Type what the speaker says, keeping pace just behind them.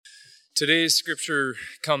Today's scripture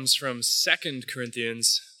comes from 2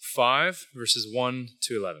 Corinthians 5, verses 1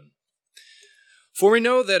 to 11. For we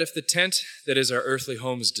know that if the tent that is our earthly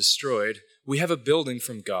home is destroyed, we have a building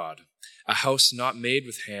from God, a house not made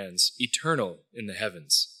with hands, eternal in the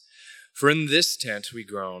heavens. For in this tent we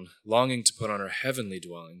groan, longing to put on our heavenly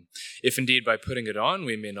dwelling, if indeed by putting it on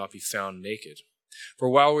we may not be found naked. For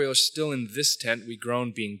while we are still in this tent, we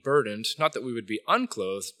groan, being burdened, not that we would be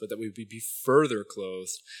unclothed, but that we would be further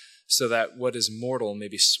clothed, so that what is mortal may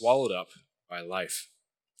be swallowed up by life.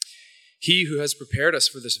 He who has prepared us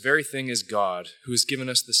for this very thing is God, who has given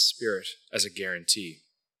us the Spirit as a guarantee.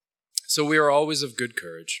 So we are always of good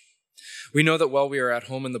courage. We know that while we are at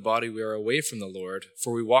home in the body, we are away from the Lord,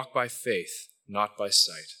 for we walk by faith, not by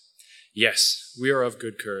sight. Yes, we are of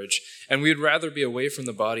good courage, and we would rather be away from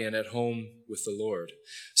the body and at home with the Lord.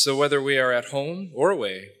 So whether we are at home or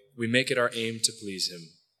away, we make it our aim to please him.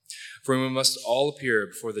 For we must all appear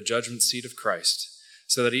before the judgment seat of Christ,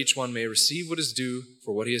 so that each one may receive what is due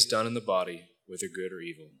for what he has done in the body, whether good or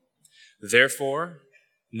evil. Therefore,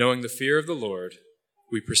 knowing the fear of the Lord,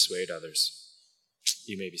 we persuade others.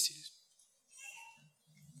 You may be seated.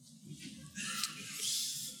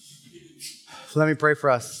 Let me pray for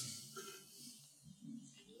us.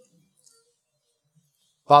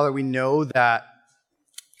 Father, we know that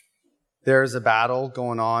there's a battle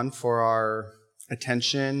going on for our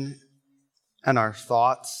attention and our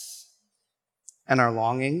thoughts and our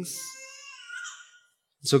longings.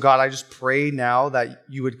 So God, I just pray now that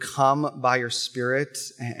you would come by your Spirit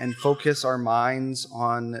and focus our minds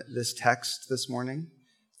on this text this morning.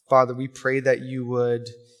 Father, we pray that you would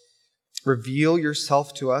reveal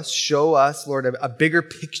yourself to us. Show us, Lord, a bigger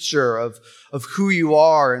picture of who you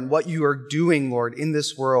are and what you are doing, Lord, in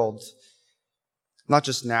this world. Not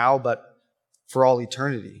just now, but for all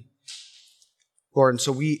eternity. Lord, and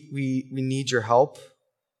so we need your help.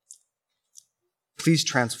 Please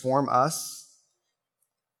transform us.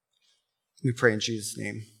 We pray in Jesus'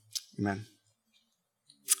 name. Amen.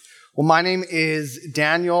 Well, my name is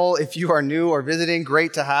Daniel. If you are new or visiting,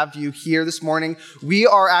 great to have you here this morning. We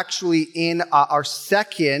are actually in our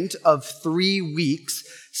second of 3 weeks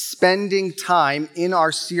spending time in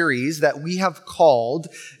our series that we have called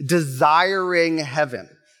Desiring Heaven.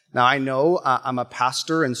 Now, I know I'm a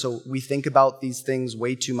pastor, and so we think about these things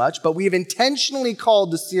way too much, but we have intentionally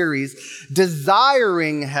called the series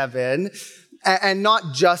Desiring Heaven and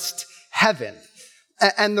not just heaven.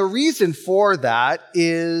 And the reason for that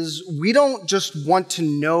is we don't just want to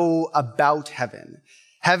know about heaven.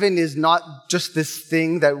 Heaven is not just this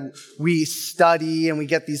thing that we study and we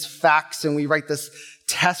get these facts and we write this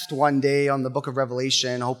test one day on the book of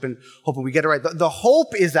Revelation, hoping we get it right. The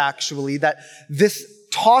hope is actually that this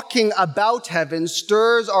talking about heaven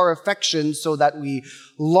stirs our affections so that we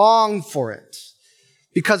long for it.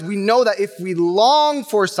 Because we know that if we long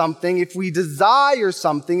for something, if we desire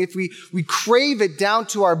something, if we crave it down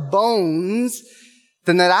to our bones,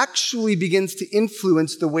 then that actually begins to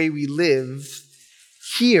influence the way we live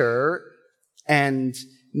here and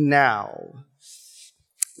now.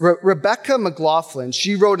 Rebecca McLaughlin,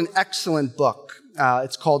 she wrote an excellent book.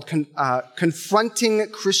 It's called Confronting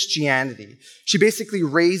Christianity. She basically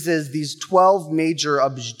raises these 12 major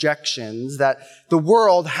objections that the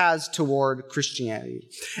world has toward Christianity.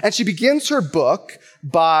 And she begins her book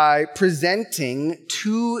by presenting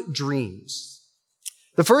 2 dreams.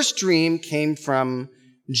 The first dream came from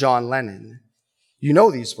John Lennon. You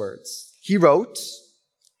know these words. He wrote,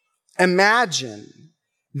 "Imagine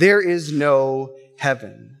there is no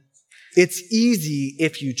heaven. It's easy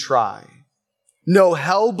if you try. No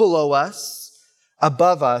hell below us,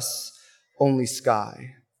 above us, only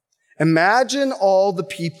sky. Imagine all the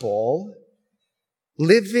people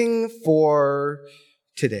living for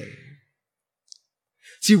today."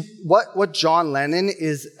 See, what John Lennon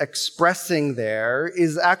is expressing there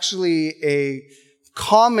is actually a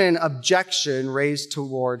common objection raised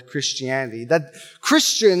toward Christianity, that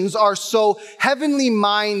Christians are so heavenly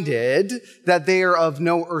minded that they are of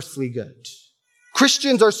no earthly good.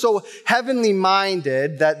 Christians are so heavenly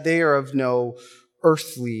minded that they are of no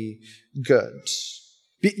earthly good.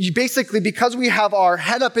 Basically, because we have our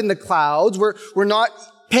head up in the clouds, we're not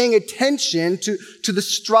paying attention to the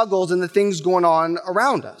struggles and the things going on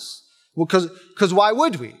around us. Well, because why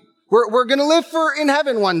would we? We're going to live in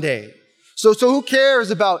heaven one day. So who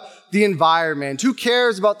cares about the environment? Who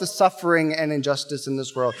cares about the suffering and injustice in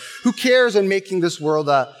this world? Who cares in making this world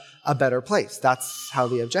a better place? That's how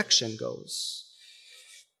the objection goes.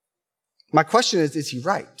 My question is he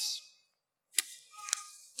right?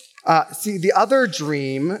 See, the other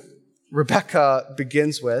dream Rebecca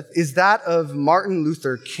begins with is that of Martin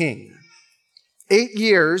Luther King. 8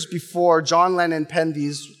 years before John Lennon penned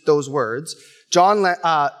those words,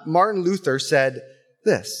 Martin Luther said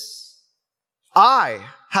this: "I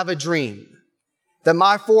have a dream that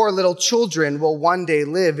my 4 little children will one day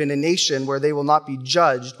live in a nation where they will not be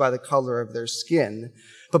judged by the color of their skin,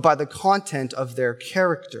 but by the content of their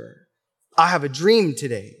character. I have a dream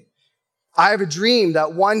today. I have a dream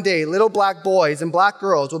that one day little black boys and black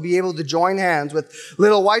girls will be able to join hands with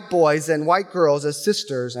little white boys and white girls as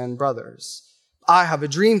sisters and brothers. I have a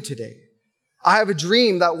dream today. I have a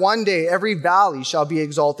dream that one day every valley shall be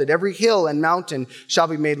exalted, every hill and mountain shall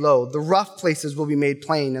be made low. The rough places will be made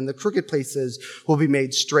plain, and the crooked places will be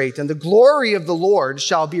made straight. And the glory of the Lord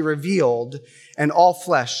shall be revealed, and all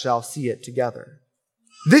flesh shall see it together."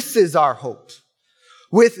 This is our hope.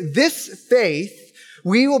 With this faith,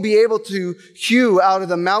 we will be able to hew out of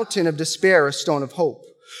the mountain of despair a stone of hope.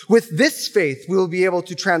 With this faith, we will be able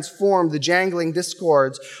to transform the jangling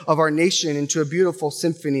discords of our nation into a beautiful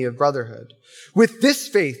symphony of brotherhood. With this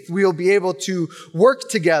faith, we will be able to work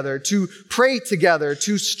together, to pray together,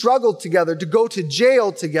 to struggle together, to go to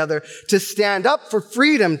jail together, to stand up for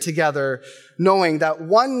freedom together, knowing that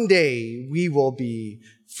one day we will be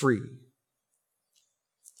free.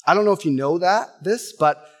 I don't know if you know this,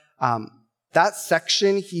 but that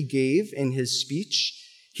section he gave in his speech,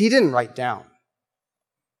 he didn't write down.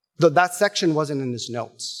 That section wasn't in his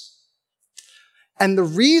notes. And the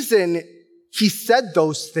reason he said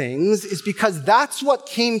those things is because that's what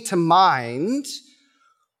came to mind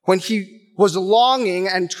when he was longing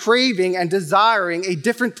and craving and desiring a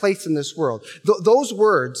different place in this world. Those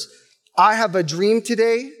words, "I have a dream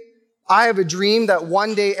today. I have a dream that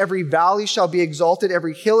one day every valley shall be exalted,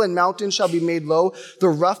 every hill and mountain shall be made low, the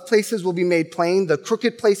rough places will be made plain, the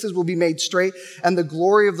crooked places will be made straight, and the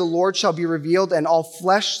glory of the Lord shall be revealed, and all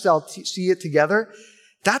flesh shall see it together."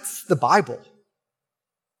 That's the Bible.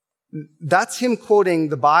 That's him quoting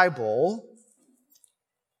the Bible,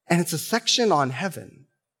 and it's a section on heaven.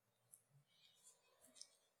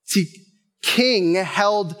 See, King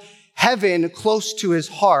held heaven close to his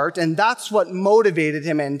heart, and that's what motivated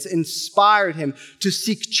him and inspired him to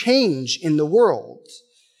seek change in the world.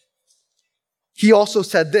 He also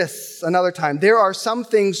said this another time: "There are some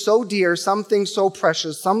things so dear, some things so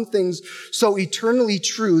precious, some things so eternally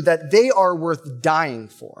true that they are worth dying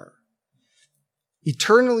for."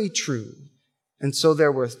 Eternally true, and so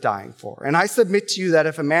they're worth dying for. And I submit to you that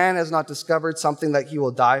if a man has not discovered something that he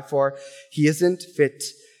will die for, he isn't fit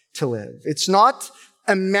to live. It's not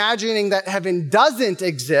imagining that heaven doesn't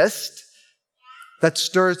exist that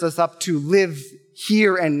stirs us up to live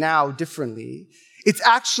here and now differently. It's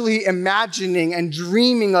actually imagining and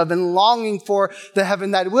dreaming of and longing for the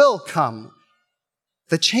heaven that will come,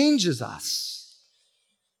 that changes us.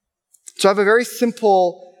 So I have a very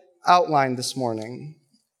simple outline this morning.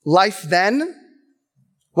 Life then,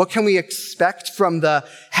 what can we expect from the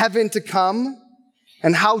heaven to come?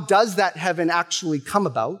 And how does that heaven actually come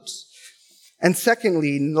about? And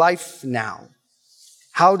secondly, life now.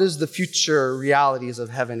 How does the future realities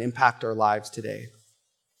of heaven impact our lives today?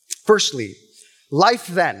 Firstly, life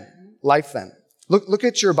then. Life then. Look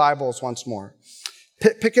at your Bibles once more.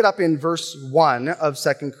 Pick it up in verse 1 of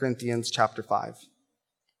 2 Corinthians chapter 5.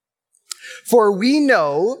 "For we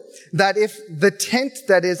know that if the tent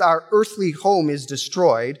that is our earthly home is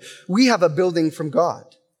destroyed, we have a building from God,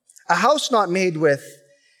 a house not made with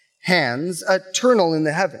hands, eternal in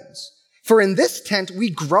the heavens. For in this tent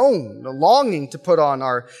we groan, longing to put on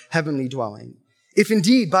our heavenly dwelling. If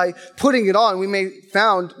indeed by putting it on we may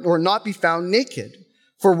found or not be found naked.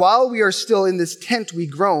 For while we are still in this tent we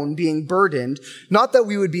groan, being burdened, not that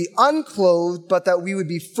we would be unclothed, but that we would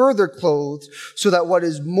be further clothed, so that what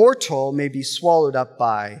is mortal may be swallowed up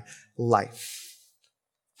by life."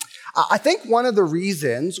 I think one of the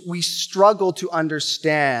reasons we struggle to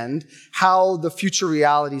understand how the future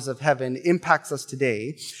realities of heaven impacts us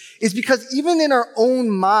today is because even in our own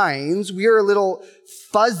minds, we are a little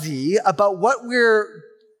fuzzy about what we're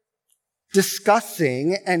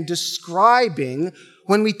discussing and describing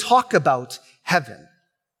when we talk about heaven.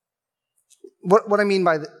 What I mean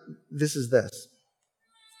by this is this.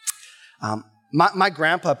 My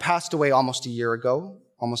grandpa passed away almost a year ago,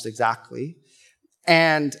 almost exactly.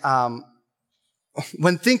 And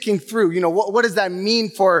when thinking through, what does that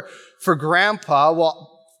mean for grandpa?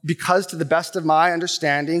 Well, because to the best of my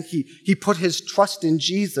understanding, he put his trust in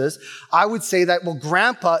Jesus. I would say that, well,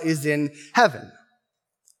 grandpa is in heaven.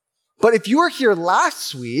 But if you were here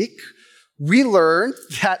last week, we learned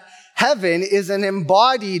that heaven is an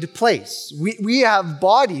embodied place. We have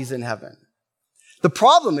bodies in heaven. The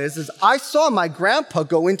problem is I saw my grandpa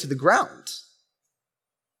go into the ground.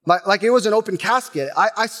 Like it was an open casket.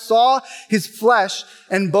 I saw his flesh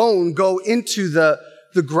and bone go into the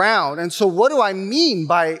ground. And so what do I mean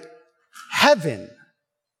by heaven?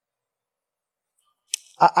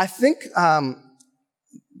 I think the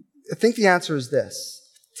answer is this.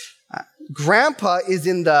 Grandpa is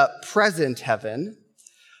in the present heaven,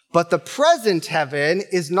 but the present heaven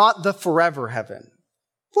is not the forever heaven.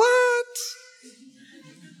 What?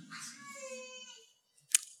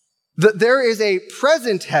 There is a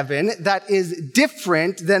present heaven that is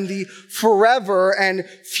different than the forever and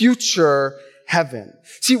future heaven.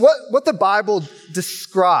 See, what the Bible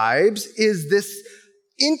describes is this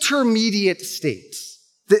intermediate state,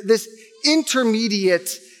 this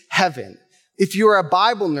intermediate heaven. If you're a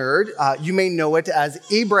Bible nerd, you may know it as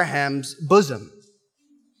Abraham's bosom.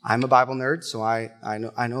 I'm a Bible nerd, so I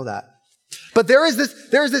know that. But there is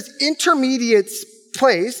this intermediate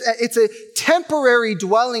place. It's a temporary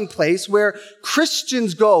dwelling place where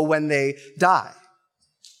Christians go when they die.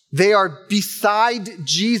 They are beside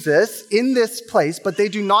Jesus in this place, but they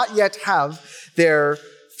do not yet have their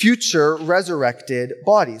future resurrected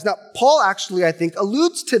bodies. Now, Paul actually, I think,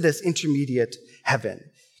 alludes to this intermediate heaven.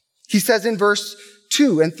 He says in verse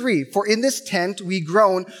 2 and 3, "For in this tent we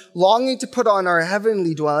groan, longing to put on our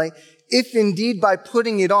heavenly dwelling, if indeed by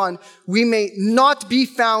putting it on we may not be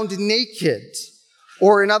found naked."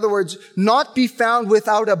 Or in other words, not be found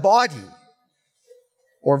without a body.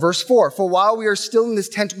 Or verse 4, "For while we are still in this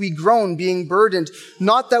tent we groan, being burdened,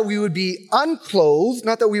 not that we would be unclothed,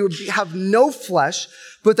 not that we would have no flesh,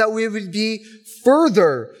 but that we would be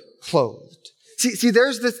further clothed." See,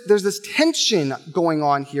 there's this tension going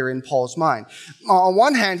on here in Paul's mind. On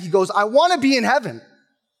one hand, he goes, I want to be in heaven.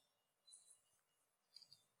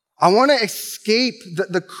 I want to escape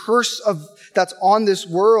the curse that's on this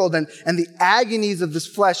world and the agonies of this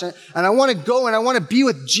flesh. And I want to go and I want to be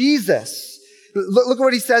with Jesus. Look at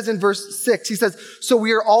what he says in verse 6. He says, "So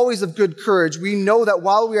we are always of good courage. We know that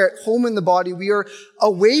while we are at home in the body, we are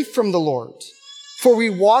away from the Lord. For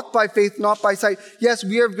we walk by faith, not by sight. Yes,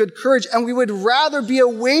 we are of good courage, and we would rather be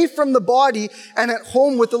away from the body and at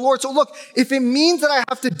home with the Lord." So look, if it means that I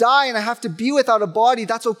have to die and I have to be without a body,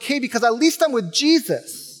 that's okay, because at least I'm with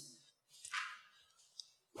Jesus.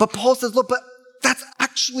 But Paul says, look, but that's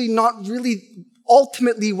actually not really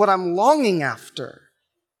ultimately what I'm longing after.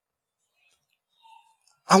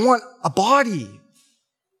 I want a body.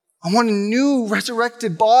 I want a new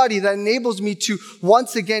resurrected body that enables me to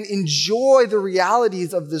once again enjoy the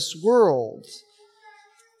realities of this world.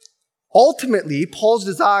 Ultimately, Paul's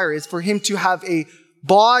desire is for him to have a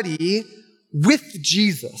body with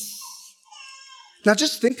Jesus. Now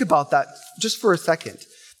just think about that just for a second.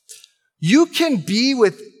 You can be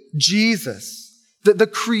with Jesus, the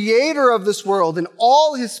creator of this world in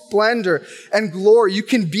all his splendor and glory. You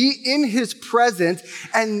can be in his presence,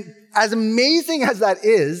 and as amazing as that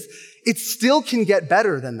is, it still can get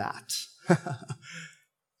better than that.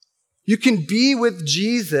 You can be with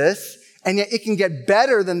Jesus, and yet it can get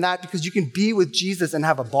better than that because you can be with Jesus and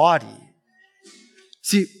have a body.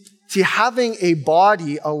 See, having a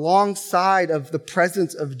body alongside of the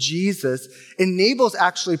presence of Jesus enables,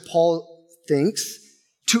 actually, Paul thinks,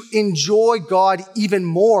 to enjoy God even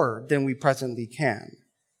more than we presently can.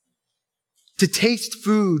 To taste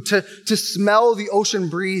food, to smell the ocean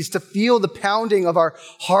breeze, to feel the pounding of our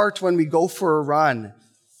heart when we go for a run.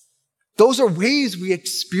 Those are ways we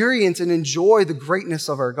experience and enjoy the greatness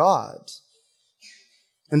of our God.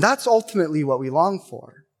 And that's ultimately what we long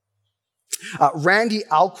for. Randy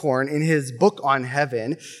Alcorn, in his book on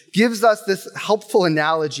heaven, gives us this helpful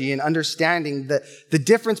analogy in understanding the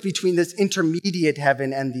difference between this intermediate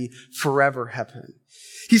heaven and the forever heaven.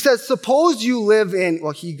 He says, suppose you live in,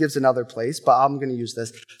 well, he gives another place, but I'm going to use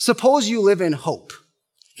this. Suppose you live in hope.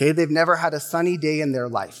 Okay, they've never had a sunny day in their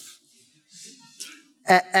life.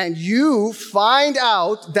 And you find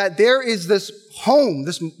out that there is this home,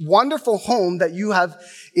 this wonderful home that you have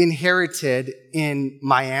inherited in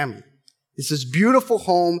Miami. It's this beautiful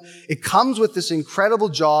home. It comes with this incredible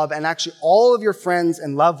job, and actually all of your friends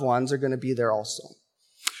and loved ones are going to be there also.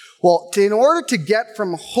 Well, in order to get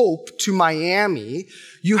from Hope to Miami,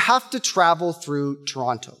 you have to travel through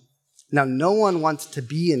Toronto. Now, no one wants to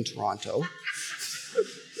be in Toronto.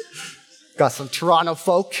 Got some Toronto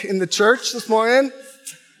folk in the church this morning.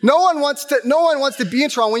 No one wants to be in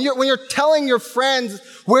Toronto. When you're telling your friends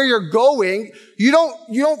where you're going, you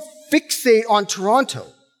don't fixate on Toronto.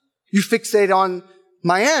 You fixate on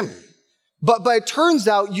Miami. But it turns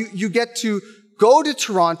out you get to go to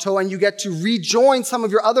Toronto and you get to rejoin some of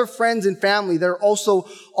your other friends and family that are also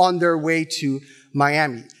on their way to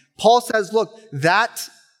Miami. Paul says, look, that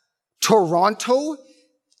Toronto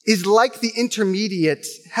is like the intermediate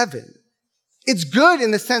heaven. It's good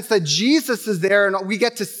in the sense that Jesus is there and we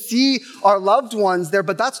get to see our loved ones there,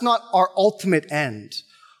 but that's not our ultimate end.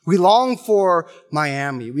 We long for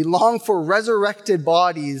Miami. We long for resurrected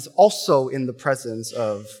bodies also in the presence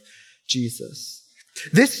of Jesus.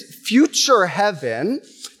 This future heaven,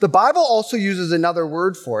 the Bible also uses another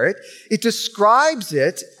word for it. It describes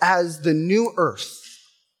it as the new earth.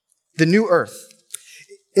 The new earth.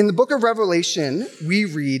 In the book of Revelation, we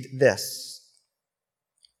read this.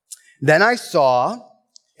 Then I saw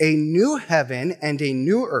a new heaven and a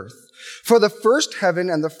new earth. For the first heaven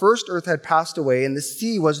and the first earth had passed away, and the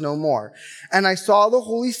sea was no more. And I saw the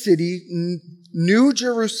holy city, New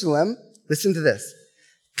Jerusalem, listen to this,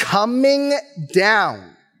 coming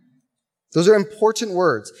down. Those are important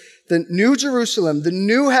words. The New Jerusalem, the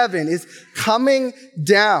new heaven, is coming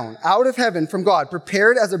down out of heaven from God,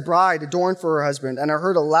 prepared as a bride adorned for her husband. And I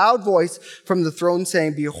heard a loud voice from the throne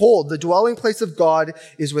saying, behold, the dwelling place of God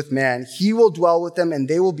is with man. He will dwell with them, and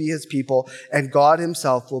they will be his people, and God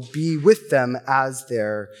himself will be with them as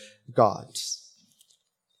their God.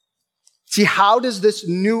 See, how does this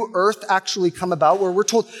new earth actually come about? Where we're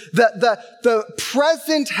told that the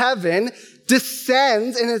present heaven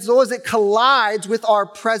descends, and it's as it collides with our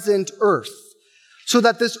present earth, so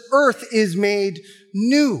that this earth is made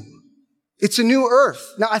new. It's a new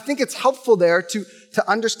earth. Now, I think it's helpful there to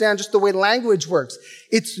understand just the way language works.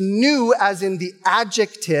 It's new as in the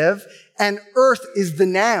adjective, and earth is the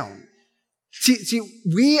noun. See,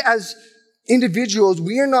 we as individuals,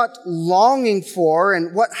 we are not longing for,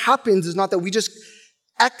 and what happens is not that we just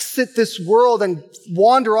exit this world and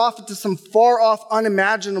wander off into some far off,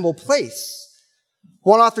 unimaginable place.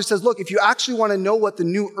 One author says, look, if you actually want to know what the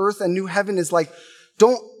new earth and new heaven is like,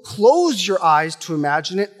 don't close your eyes to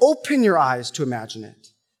imagine it, open your eyes to imagine it.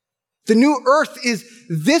 The new earth is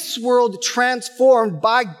this world transformed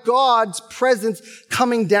by God's presence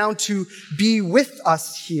coming down to be with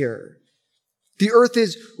us here. The earth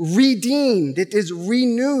is redeemed, it is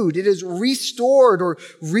renewed, it is restored or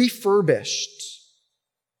refurbished.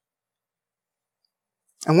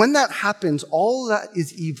 And when that happens, all that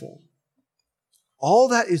is evil, all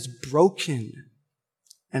that is broken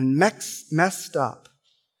and messed up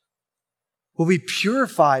will be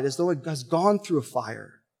purified as though it has gone through a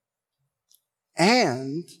fire.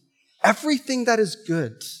 And everything that is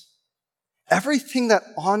good, everything that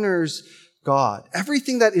honors God,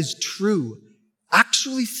 everything that is true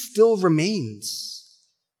actually still remains.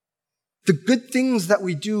 The good things that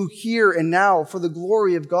we do here and now for the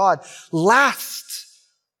glory of God last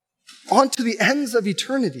onto the ends of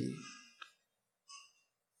eternity.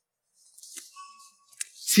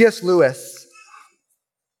 C.S. Lewis,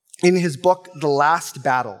 in his book, The Last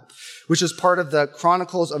Battle, which is part of the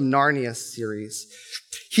Chronicles of Narnia series,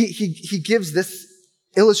 he gives this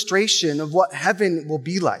illustration of what heaven will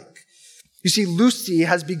be like. You see, Lucy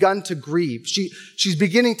has begun to grieve. She's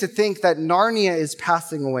beginning to think that Narnia is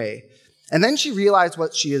passing away. And then she realized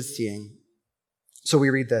what she is seeing. So we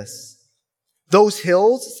read this. Those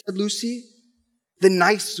hills, said Lucy, the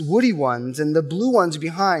nice woody ones and the blue ones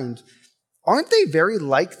behind, aren't they very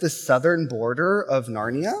like the southern border of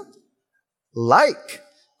Narnia? Like,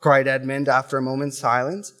 cried Edmund after a moment's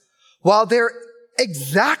silence. While they're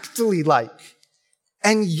exactly like.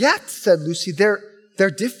 And yet, said Lucy, they're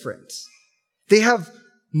different. They have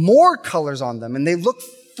more colors on them, and they look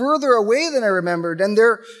further away than I remembered, and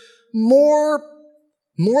they're more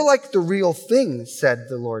like the real thing, said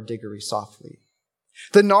the Lord Diggory softly.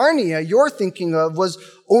 The Narnia you're thinking of was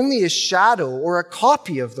only a shadow or a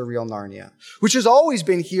copy of the real Narnia, which has always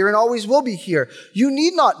been here and always will be here. You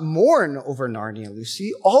need not mourn over Narnia,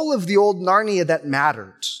 Lucy. All of the old Narnia that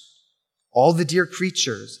mattered, all the dear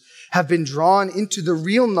creatures, have been drawn into the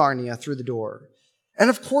real Narnia through the door. And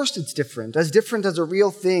of course it's different as a real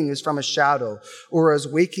thing is from a shadow or as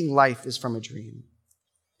waking life is from a dream.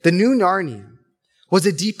 The new Narnia was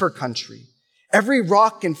a deeper country. Every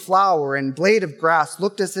rock and flower and blade of grass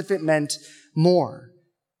looked as if it meant more.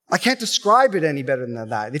 I can't describe it any better than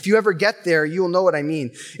that. If you ever get there, you'll know what I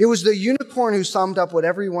mean. It was the unicorn who summed up what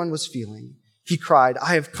everyone was feeling. He cried,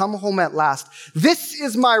 I have come home at last. This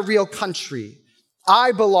is my real country.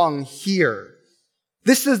 I belong here.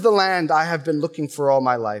 This is the land I have been looking for all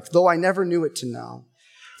my life, though I never knew it till now.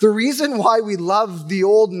 The reason why we love the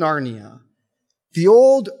old Narnia, the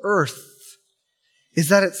old earth, is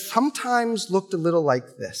that it sometimes looked a little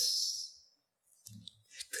like this.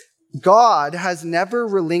 God has never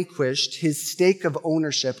relinquished his stake of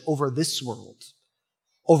ownership over this world,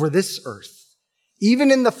 over this earth. Even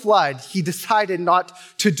in the flood, he decided not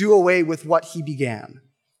to do away with what he began.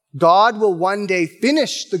 God will one day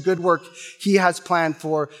finish the good work he has planned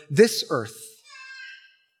for this earth.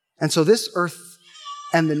 And so this earth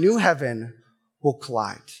and the new heaven will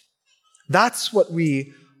collide. That's what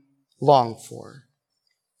we long for.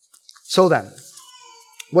 So then,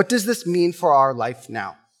 what does this mean for our life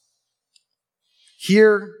now?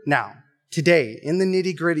 Here, now, today, in the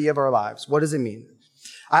nitty-gritty of our lives, what does it mean?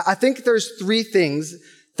 I think there's three things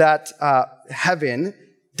that heaven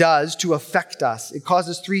does to affect us. It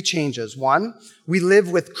causes three changes. One, we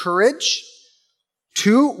live with courage.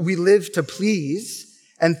 Two, we live to please.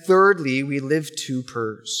 And thirdly, we live to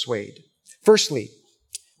persuade. Firstly,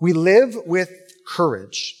 we live with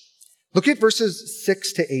courage. Look at verses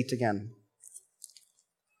 6 to 8 again.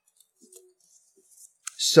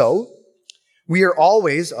 So, we are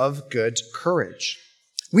always of good courage.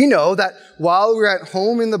 We know that while we're at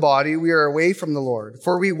home in the body, we are away from the Lord,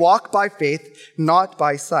 for we walk by faith, not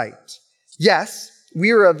by sight. Yes,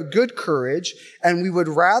 we are of good courage, and we would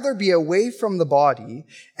rather be away from the body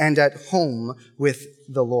and at home with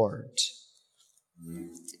the Lord.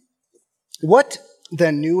 What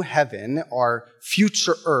the new heaven, our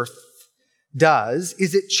future earth, does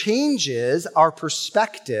is it changes our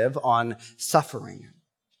perspective on suffering.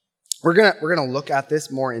 We're gonna look at this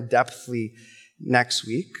more in depthly next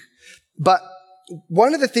week. But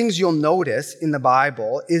one of the things you'll notice in the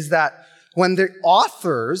Bible is that when the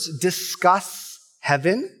authors discuss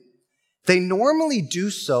heaven, they normally do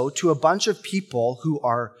so to a bunch of people who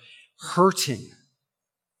are hurting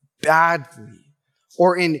badly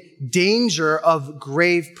or in danger of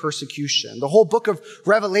grave persecution. The whole book of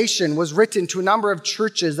Revelation was written to a number of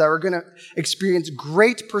churches that were going to experience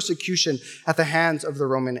great persecution at the hands of the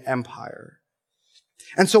Roman Empire.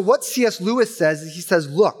 And so what C.S. Lewis says is he says,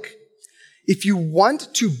 look, if you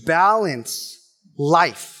want to balance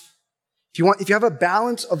life, if you have a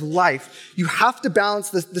balance of life, you have to balance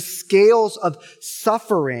the scales of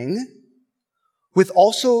suffering with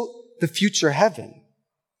also the future heaven.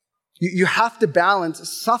 You have to balance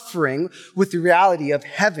suffering with the reality of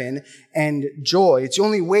heaven and joy. It's the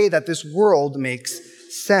only way that this world makes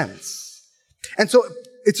sense. And so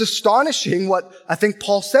it's astonishing what I think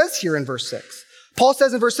Paul says here in verse 6. Paul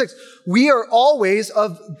says in verse 6, we are always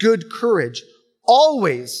of good courage.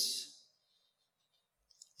 Always.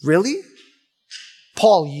 Really?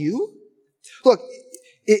 Paul, you? Look,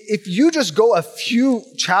 if you just go a few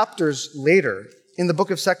chapters later in the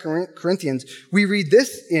book of 2 Corinthians, we read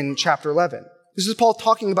this in chapter 11. This is Paul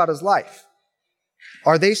talking about his life.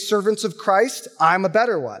 Are they servants of Christ? I'm a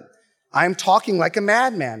better one. I'm talking like a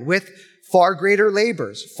madman with far greater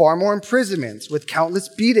labors, far more imprisonments, with countless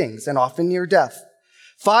beatings and often near death.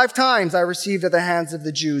 5 times I received at the hands of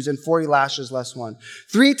the Jews, and 40 lashes less one.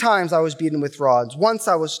 3 times I was beaten with rods. Once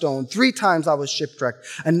I was stoned. 3 times I was shipwrecked.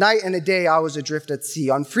 A night and a day I was adrift at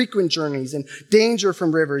sea, on frequent journeys, in danger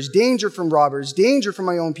from rivers, danger from robbers, danger from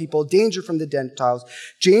my own people, danger from the Gentiles,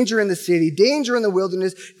 danger in the city, danger in the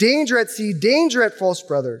wilderness, danger at sea, danger at false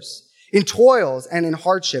brothers, in toils and in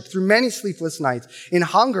hardship, through many sleepless nights, in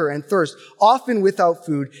hunger and thirst, often without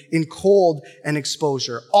food, in cold and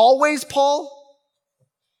exposure. Always, Paul?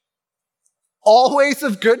 Always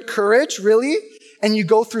of good courage, really? And you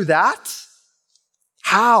go through that?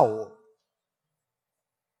 How?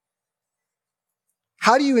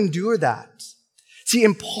 How do you endure that? See,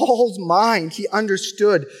 in Paul's mind, he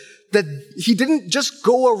understood that he didn't just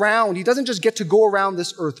go around, he doesn't just get to go around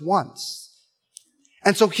this earth once.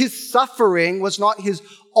 And so his suffering was not his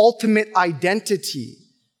ultimate identity.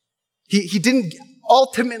 He didn't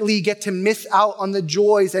ultimately get to miss out on the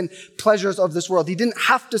joys and pleasures of this world. He didn't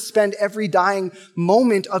have to spend every dying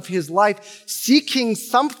moment of his life seeking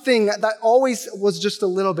something that always was just a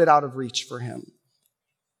little bit out of reach for him.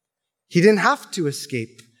 He didn't have to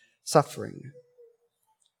escape suffering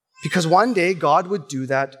because one day God would do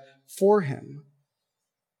that for him.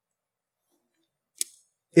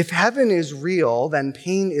 If heaven is real, then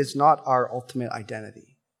pain is not our ultimate identity.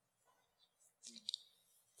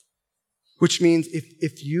 Which means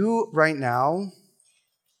if you right now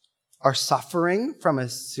are suffering from a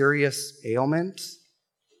serious ailment,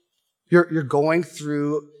 you're going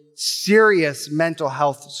through serious mental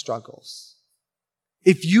health struggles.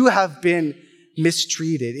 If you have been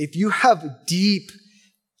mistreated, if you have deep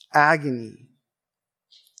agony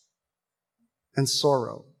and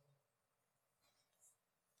sorrow,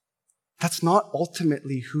 that's not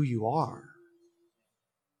ultimately who you are.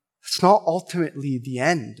 It's not ultimately the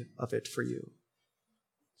end of it for you.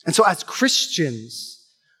 And so as Christians,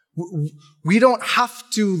 we don't have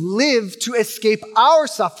to live to escape our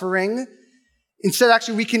suffering. Instead,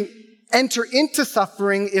 actually, we can enter into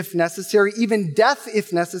suffering if necessary, even death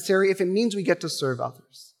if necessary, if it means we get to serve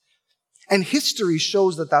others. And history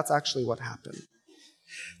shows that that's actually what happened.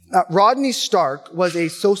 Rodney Stark was a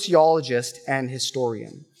sociologist and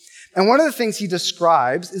historian. And one of the things he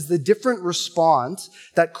describes is the different response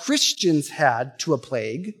that Christians had to a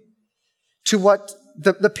plague to what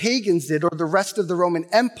the pagans did, or the rest of the Roman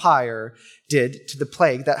Empire did to the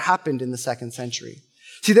plague that happened in the 2nd century.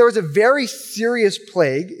 See, there was a very serious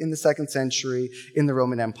plague in the 2nd century in the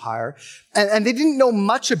Roman Empire, and they didn't know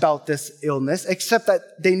much about this illness, except that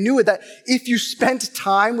they knew that if you spent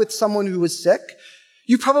time with someone who was sick,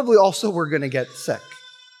 you probably also were going to get sick.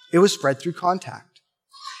 It was spread through contact.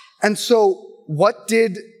 And so what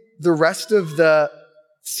did the rest of the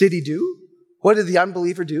city do? What did the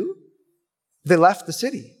unbeliever do? They left the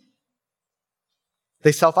city.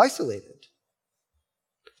 They self-isolated.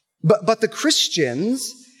 But the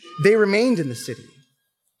Christians, they remained in the city.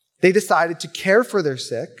 They decided to care for their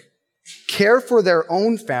sick, care for their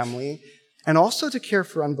own family, and also to care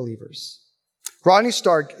for unbelievers. Rodney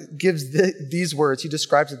Stark gives these words. He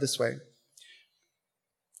describes it this way.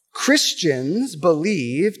 Christians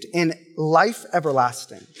believed in life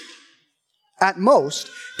everlasting. At most,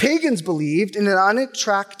 pagans believed in an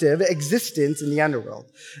unattractive existence in the underworld.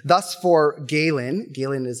 Thus, for Galen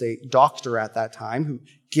is a doctor at that time who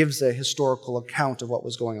gives a historical account of what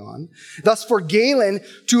was going on. Thus, for Galen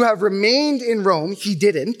to have remained in Rome, he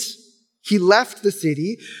didn't. He left the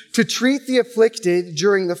city. To treat the afflicted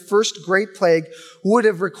during the first great plague would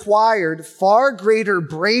have required far greater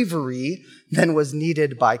bravery than was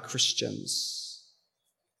needed by Christians.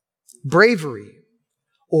 Bravery,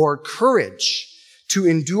 or courage, to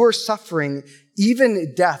endure suffering,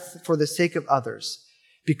 even death, for the sake of others,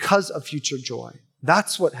 because of future joy.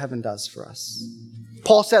 That's what heaven does for us.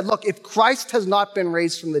 Paul said, look, if Christ has not been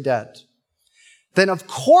raised from the dead, then of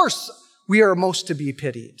course we are most to be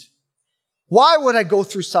pitied. Why would I go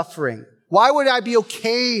through suffering? Why would I be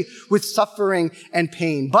okay with suffering and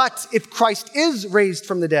pain? But if Christ is raised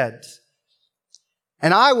from the dead,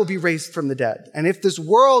 and I will be raised from the dead, and if this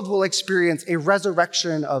world will experience a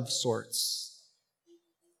resurrection of sorts,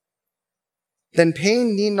 then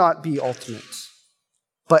pain need not be ultimate,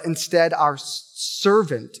 but instead our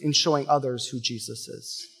servant in showing others who Jesus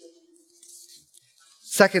is.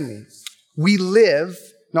 Secondly, we live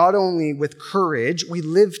not only with courage, we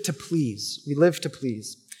live to please. We live to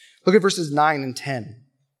please. Look at verses 9 and 10.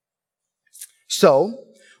 So,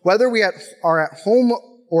 whether we are at home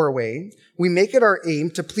or away, we make it our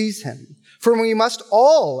aim to please him. For we must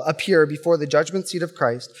all appear before the judgment seat of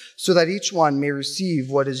Christ, so that each one may receive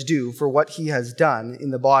what is due for what he has done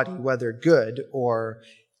in the body, whether good or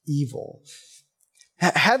evil.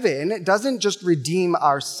 Heaven doesn't just redeem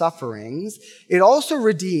our sufferings, it also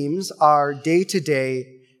redeems our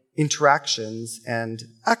day-to-day interactions and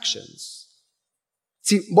actions.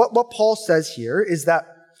 See, what Paul says here is that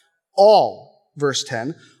verse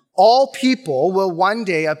 10, all people will one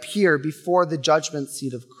day appear before the judgment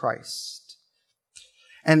seat of Christ.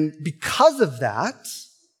 And because of that,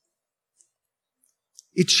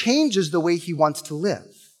 it changes the way he wants to live.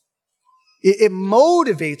 It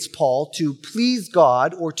motivates Paul to please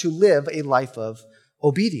God or to live a life of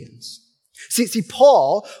obedience. See,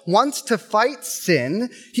 Paul wants to fight sin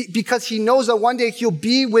because he knows that one day he'll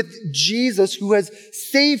be with Jesus, who has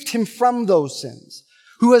saved him from those sins,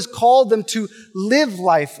 who has called them to live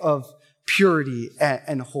life of purity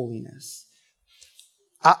and holiness.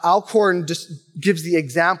 Alcorn just gives the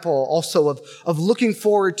example also of looking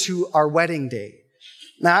forward to our wedding day.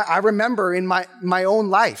 Now, I remember in my own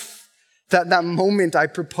life, that moment I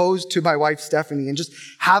proposed to my wife, Stephanie, and just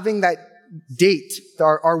having that date,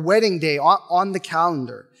 our wedding day on the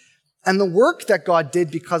calendar. And the work that God did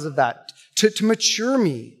because of that, to mature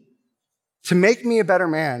me, to make me a better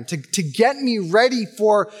man, to get me ready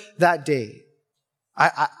for that day.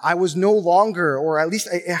 I was no longer, or at least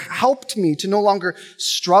it helped me to no longer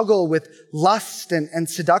struggle with lust and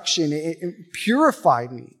seduction. It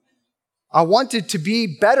purified me. I wanted to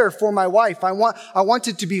be better for my wife. I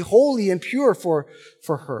wanted to be holy and pure for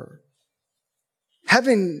her.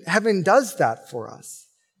 Heaven does that for us.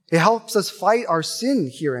 It helps us fight our sin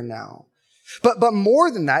here and now. But more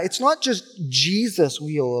than that, it's not just Jesus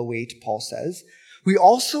we'll await, Paul says. We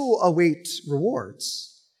also await rewards.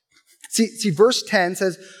 See, verse 10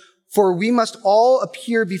 says, for we must all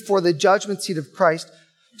appear before the judgment seat of Christ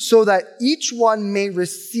so that each one may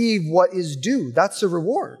receive what is due. That's a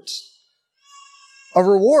reward. A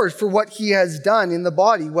reward for what he has done in the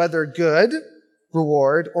body, whether good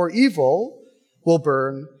reward or evil, will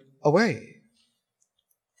burn away.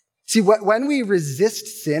 See, when we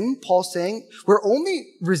resist sin, Paul's saying, we're only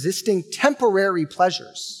resisting temporary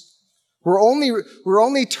pleasures. We're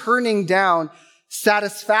only turning down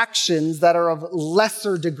satisfactions that are of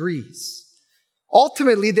lesser degrees.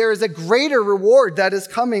 Ultimately, there is a greater reward that is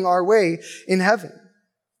coming our way in heaven.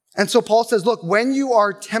 And so Paul says, look, when you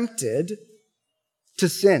are tempted to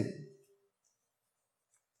sin,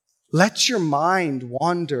 let your mind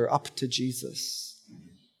wander up to Jesus.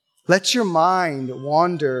 Let your mind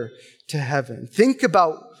wander to heaven. Think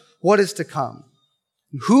about what is to come,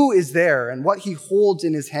 who is there, and what he holds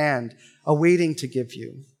in his hand, awaiting to give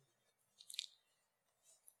you.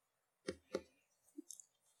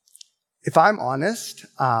 If I'm honest,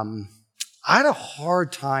 I had a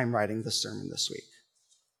hard time writing the sermon this week.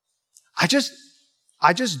 I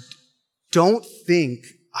just don't think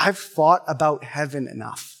I've thought about heaven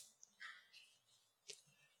enough.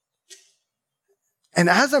 And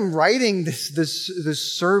as I'm writing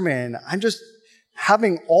this sermon, I'm just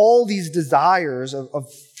having all these desires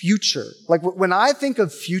of future. Like when I think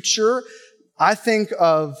of future, I think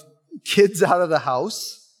of kids out of the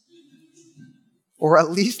house. Or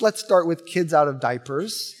at least let's start with kids out of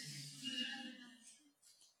diapers.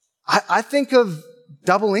 I think of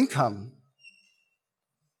double income.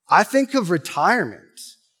 I think of retirement.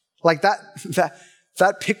 Like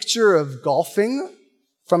that picture of golfing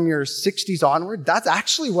from your 60s onward, that's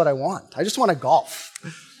actually what I want. I just want to golf.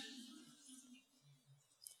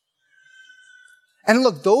 And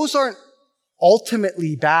look, those aren't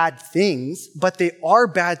ultimately bad things, but they are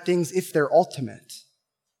bad things if they're ultimate.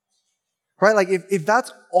 Right? Like if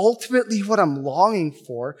that's ultimately what I'm longing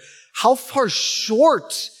for, how far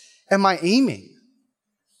short am I aiming?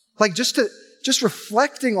 Like just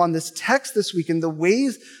reflecting on this text this week and the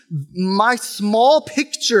ways my small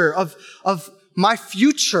picture of my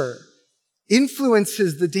future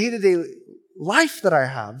influences the day-to-day life that I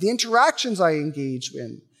have, the interactions I engage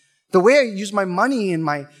in, the way I use my money and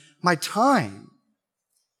my time.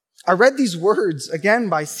 I read these words again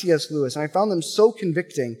by C.S. Lewis, and I found them so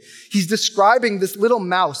convicting. He's describing this little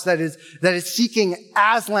mouse that is seeking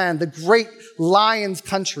Aslan, the great lion's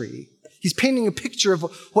country. He's painting a picture of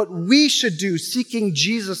what we should do, seeking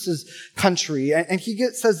Jesus' country. And he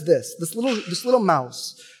says this little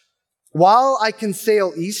mouse, while I can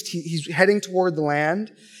sail east, he's heading toward the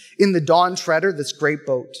land, in the Dawn Treader, this great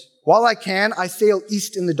boat. While I can, I sail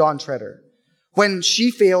east in the Dawn Treader. When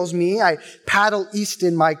she fails me, I paddle east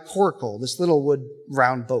in my coracle, this little wood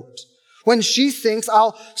round boat. When she sinks,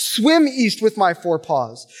 I'll swim east with my four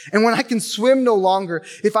paws. And when I can swim no longer,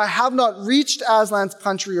 if I have not reached Aslan's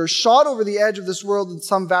country or shot over the edge of this world in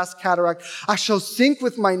some vast cataract, I shall sink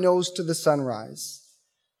with my nose to the sunrise.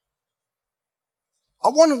 I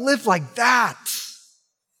want to live like that.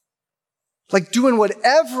 Like doing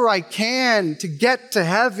whatever I can to get to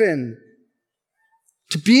heaven.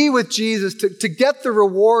 To be with Jesus, to get the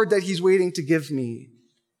reward that he's waiting to give me.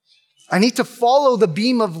 I need to follow the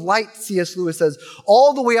beam of light, C.S. Lewis says,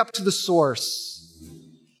 all the way up to the source.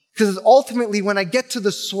 Because it's ultimately when I get to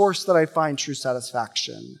the source that I find true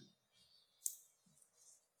satisfaction.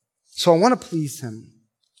 So I want to please him.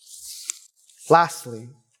 Lastly,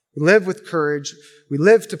 we live with courage. We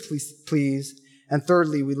live to please. And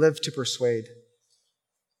thirdly, we live to persuade.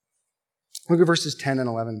 Look at verses 10 and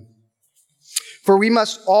 11. For we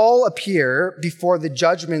must all appear before the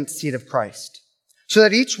judgment seat of Christ, so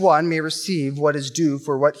that each one may receive what is due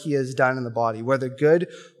for what he has done in the body, whether good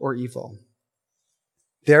or evil.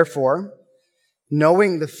 Therefore,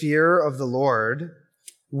 knowing the fear of the Lord,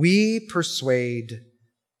 we persuade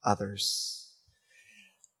others.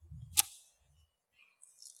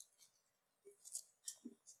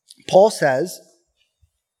 Paul says,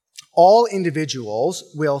 all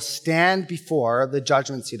individuals will stand before the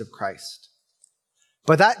judgment seat of Christ.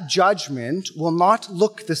 But that judgment will not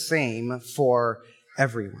look the same for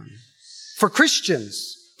everyone. For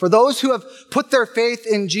Christians, for those who have put their faith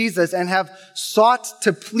in Jesus and have sought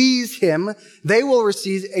to please him, they will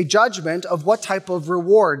receive a judgment of what type of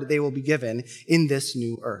reward they will be given in this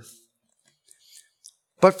new earth.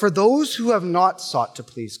 But for those who have not sought to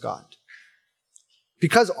please God,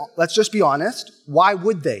 because let's just be honest, why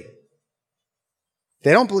would they?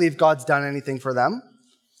 They don't believe God's done anything for them.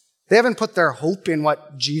 They haven't put their hope in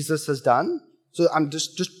what Jesus has done. So I'm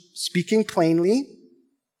just speaking plainly.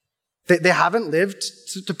 They haven't lived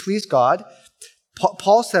to please God.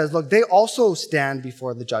 Paul says, look, they also stand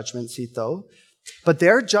before the judgment seat, though. But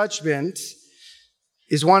their judgment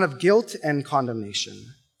is one of guilt and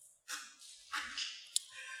condemnation.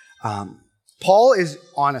 Paul is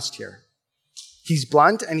honest here. He's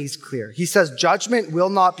blunt and he's clear. He says judgment will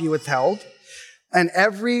not be withheld. And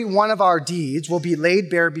every one of our deeds will be laid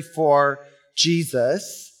bare before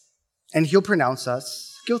Jesus, and he'll pronounce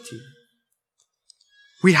us guilty.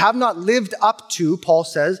 We have not lived up to, Paul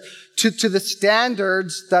says, to the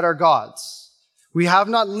standards that are God's. We have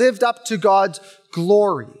not lived up to God's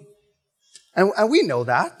glory. And we know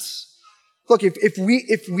that. Look, if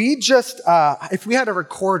we had a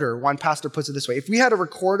recorder, one pastor puts it this way, if we had a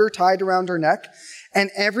recorder tied around our neck, and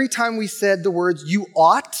every time we said the words, you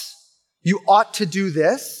ought to do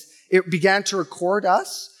this, it began to record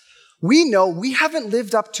us, we know we haven't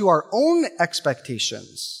lived up to our own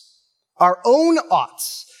expectations, our own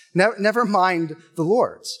oughts, never mind the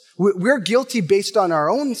Lord's. We're guilty based on our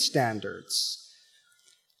own standards.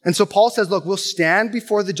 And so Paul says, look, we'll stand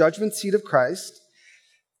before the judgment seat of Christ.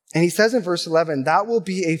 And he says in verse 11, that will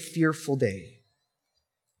be a fearful day.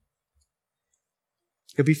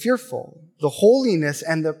 It'll be fearful. The holiness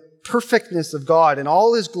and the perfectness of God and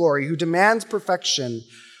all his glory, who demands perfection,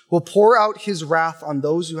 will pour out his wrath on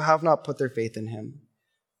those who have not put their faith in him.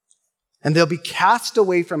 And they'll be cast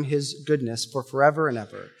away from his goodness for forever and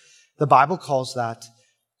ever. The Bible calls that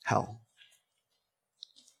hell.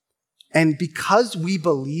 And because we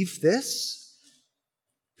believe this,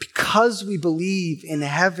 because we believe in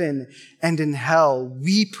heaven and in hell,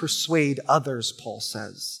 we persuade others, Paul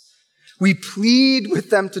says. We plead with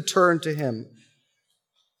them to turn to him.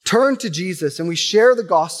 Turn to Jesus, and we share the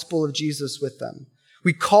gospel of Jesus with them.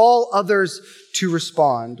 We call others to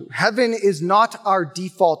respond. Heaven is not our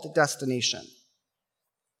default destination.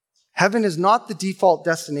 Heaven is not the default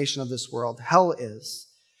destination of this world. Hell is.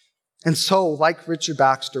 And so, like Richard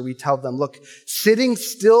Baxter, we tell them, look, sitting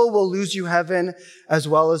still will lose you heaven as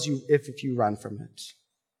well as if you run from it.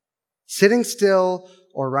 Sitting still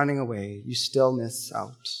or running away, you still miss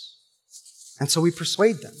out. And so we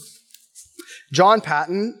persuade them. John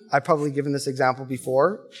Patton, I've probably given this example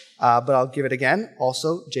before, but I'll give it again.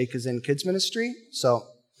 Also, Jake is in kids ministry, so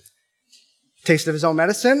taste of his own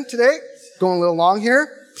medicine today. Going a little long here.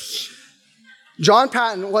 John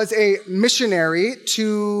Patton was a missionary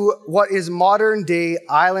to what is modern-day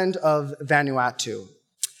island of Vanuatu.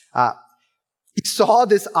 He saw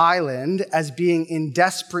this island as being in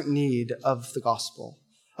desperate need of the gospel,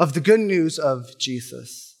 of the good news of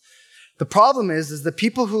Jesus. The problem is the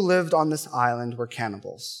people who lived on this island were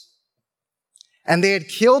cannibals. And they had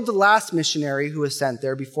killed the last missionary who was sent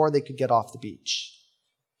there before they could get off the beach.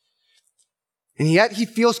 And yet he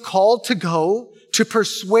feels called to go to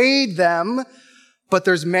persuade them, but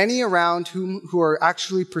there's many around who are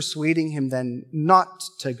actually persuading him then not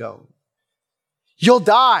to go. You'll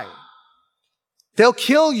die. They'll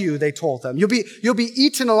kill you, they told them. You'll be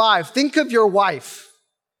eaten alive. Think of your wife.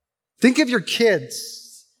 Think of your kids.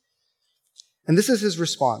 And this is his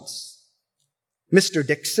response. Mr.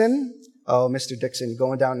 Dixon,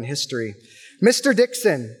 going down in history. Mr.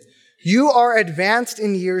 Dixon, you are advanced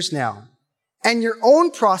in years now, and your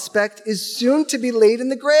own prospect is soon to be laid in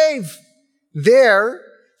the grave, there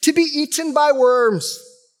to be eaten by worms.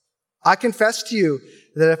 I confess to you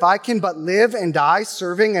that if I can but live and die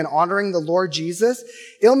serving and honoring the Lord Jesus,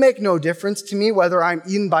 it'll make no difference to me whether I'm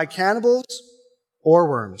eaten by cannibals or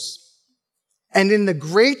worms. And in the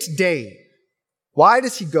great day, why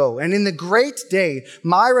does he go? And in the great day,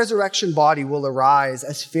 my resurrection body will arise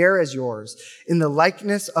as fair as yours in the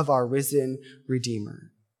likeness of our risen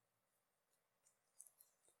Redeemer.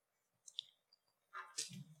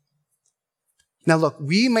 Now look,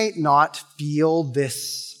 we might not feel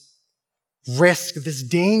this risk, this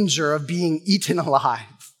danger of being eaten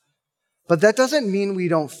alive, but that doesn't mean we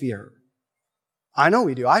don't fear. I know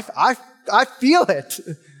we do. I feel it.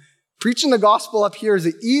 Preaching the gospel up here is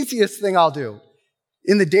the easiest thing I'll do.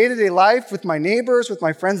 In the day-to-day life, with my neighbors, with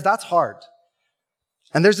my friends, that's hard.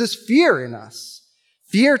 And there's this fear in us.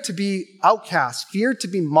 Fear to be outcast, fear to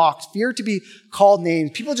be mocked, fear to be called names,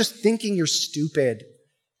 people just thinking you're stupid.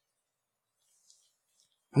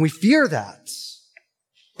 And we fear that.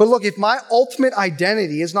 But look, if my ultimate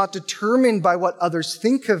identity is not determined by what others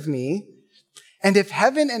think of me, and if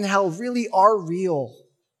heaven and hell really are real,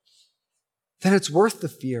 then it's worth the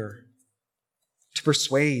fear to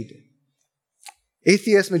persuade.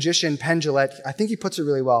 Atheist magician Penn Jillette, I think he puts it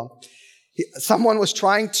really well. Someone was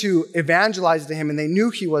trying to evangelize to him, and they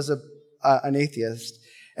knew he was an atheist.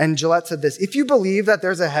 And Jillette said this, if you believe that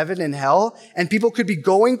there's a heaven and hell, and people could be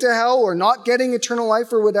going to hell or not getting eternal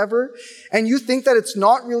life or whatever, and you think that it's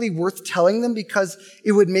not really worth telling them because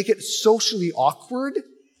it would make it socially awkward,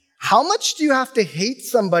 how much do you have to hate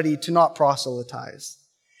somebody to not proselytize?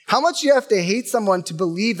 How much do you have to hate someone to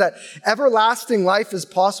believe that everlasting life is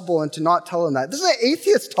possible and to not tell them that? This is an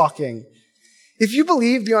atheist talking. If you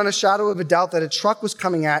believe beyond a shadow of a doubt that a truck was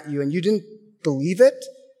coming at you and you didn't believe it,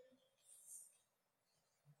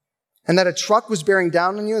 and that a truck was bearing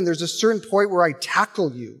down on you and there's a certain point where I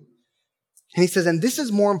tackle you, And he says, and this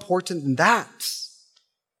is more important than that.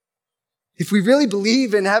 If we really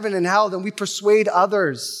believe in heaven and hell, then we persuade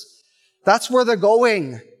others. That's where they're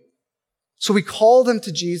going. So we call them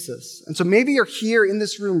to Jesus. And so maybe you're here in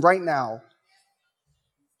this room right now,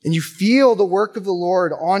 and you feel the work of the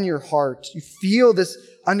Lord on your heart. You feel this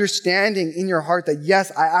understanding in your heart that,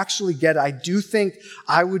 yes, I actually get it. I do think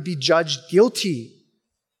I would be judged guilty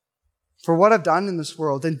for what I've done in this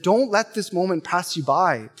world. Then don't let this moment pass you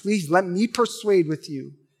by. Please let me persuade with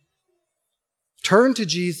you. Turn to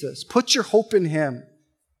Jesus. Put your hope in him.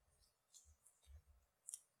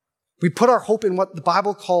 We put our hope in what the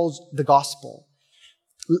Bible calls the gospel.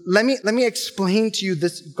 Let me explain to you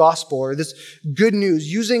this gospel or this good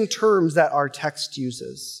news using terms that our text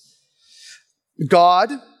uses.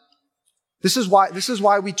 God, this is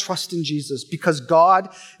why we trust in Jesus, because God,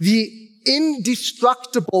 the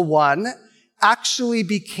indestructible one, actually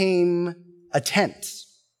became a tent.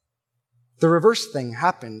 The reverse thing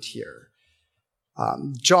happened here.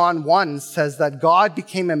 John 1 says that God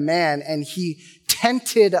became a man and he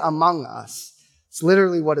tented among us. It's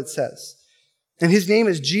literally what it says. And his name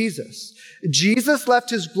is Jesus. Jesus left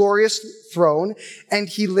his glorious throne and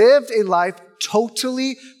he lived a life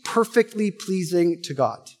totally, perfectly pleasing to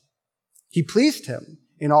God. He pleased him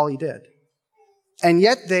in all he did. And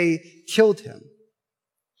yet they killed him.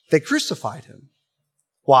 They crucified him.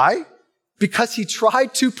 Why? Because he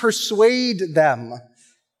tried to persuade them.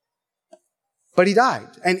 But he died.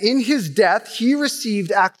 And in his death, he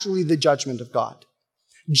received actually the judgment of God.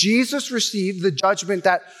 Jesus received the judgment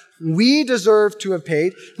that we deserve to have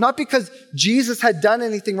paid, not because Jesus had done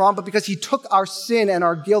anything wrong, but because he took our sin and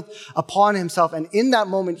our guilt upon himself. And in that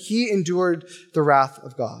moment, he endured the wrath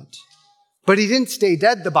of God. But he didn't stay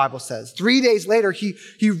dead, the Bible says. 3 days later, he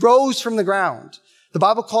rose from the ground. The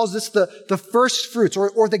Bible calls this the first fruits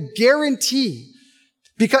or the guarantee.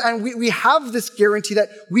 And we have this guarantee that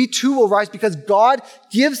we too will rise because God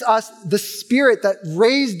gives us the Spirit that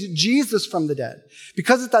raised Jesus from the dead.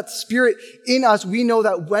 Because of that Spirit in us, we know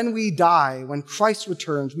that when we die, when Christ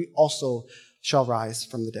returns, we also shall rise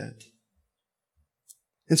from the dead.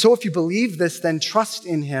 And so if you believe this, then trust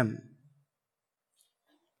in him.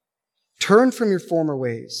 Turn from your former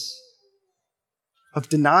ways of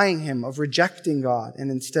denying him, of rejecting God,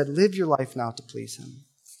 and instead live your life now to please him.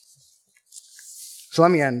 So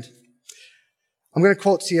let me end. I'm going to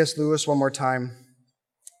quote C.S. Lewis one more time.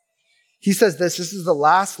 He says this is the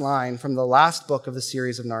last line from the last book of the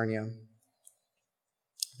series of Narnia.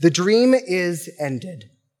 The dream is ended.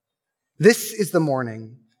 This is the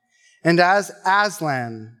morning. And as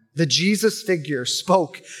Aslan, the Jesus figure,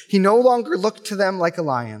 spoke, he no longer looked to them like a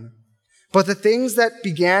lion. But the things that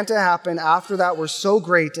began to happen after that were so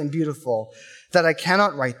great and beautiful that I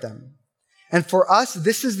cannot write them. And for us,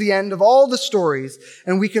 this is the end of all the stories,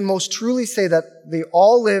 and we can most truly say that they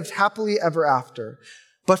all lived happily ever after.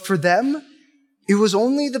 But for them, it was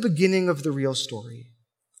only the beginning of the real story.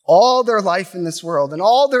 All their life in this world and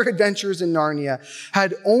all their adventures in Narnia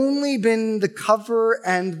had only been the cover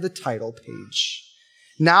and the title page.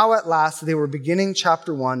 Now at last, they were beginning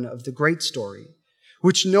chapter 1 of the great story,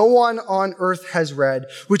 which no one on earth has read,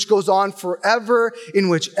 which goes on forever, in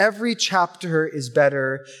which every chapter is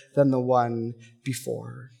better than the one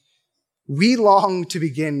before. We long to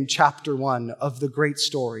begin chapter 1 of the great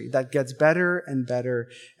story that gets better and better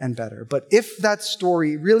and better. But if that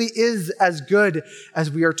story really is as good as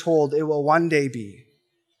we are told it will one day be,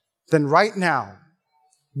 then right now,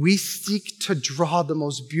 we seek to draw the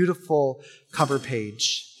most beautiful cover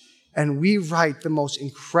page, and we write the most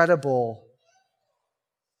incredible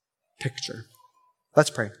picture. Let's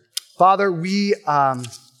pray. Father, we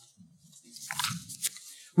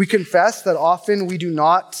confess that often we do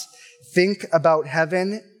not think about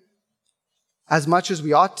heaven as much as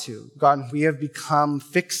we ought to. God, we have become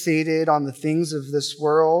fixated on the things of this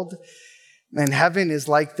world, and heaven is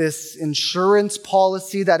like this insurance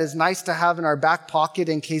policy that is nice to have in our back pocket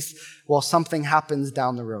in case, well, something happens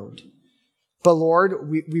down the road. But Lord,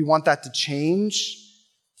 we want that to change.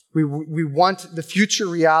 We want the future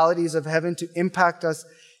realities of heaven to impact us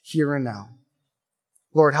here and now.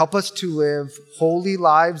 Lord, help us to live holy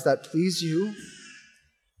lives that please you,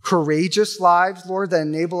 courageous lives, Lord, that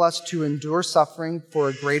enable us to endure suffering for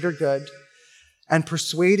a greater good, and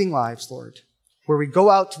persuading lives, Lord, where we go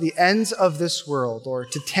out to the ends of this world, or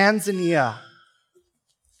to Tanzania,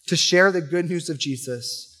 to share the good news of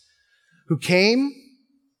Jesus, who came,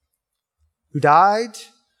 who died,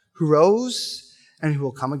 who rose, and who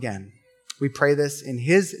will come again. We pray this in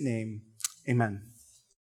his name. Amen.